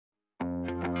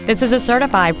This is a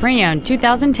certified pre-owned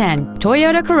 2010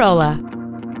 Toyota Corolla.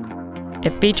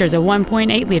 It features a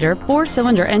 1.8-liter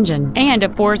four-cylinder engine and a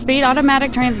 4-speed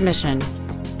automatic transmission.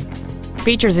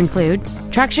 Features include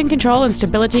traction control and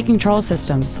stability control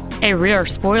systems, a rear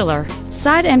spoiler,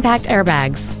 side impact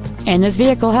airbags, and this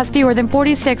vehicle has fewer than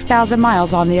 46,000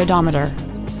 miles on the odometer.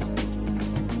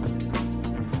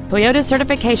 Toyota's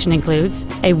certification includes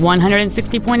a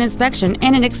 160-point inspection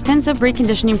and an extensive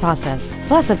reconditioning process,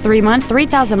 plus a 3-month,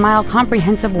 3,000-mile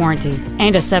comprehensive warranty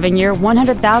and a 7-year,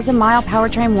 100,000-mile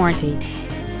powertrain warranty.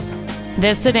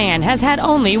 This sedan has had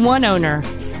only one owner,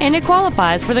 and it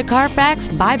qualifies for the Carfax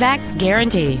buyback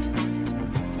guarantee.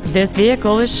 This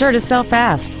vehicle is sure to sell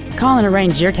fast. Call and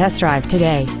arrange your test drive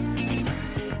today.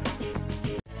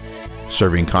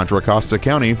 Serving Contra Costa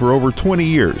County for over 20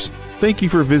 years. Thank you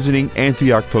for visiting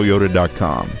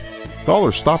AntiochToyota.com. Call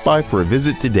or stop by for a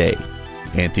visit today.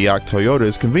 Antioch Toyota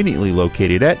is conveniently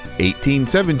located at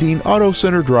 1817 Auto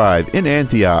Center Drive in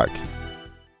Antioch.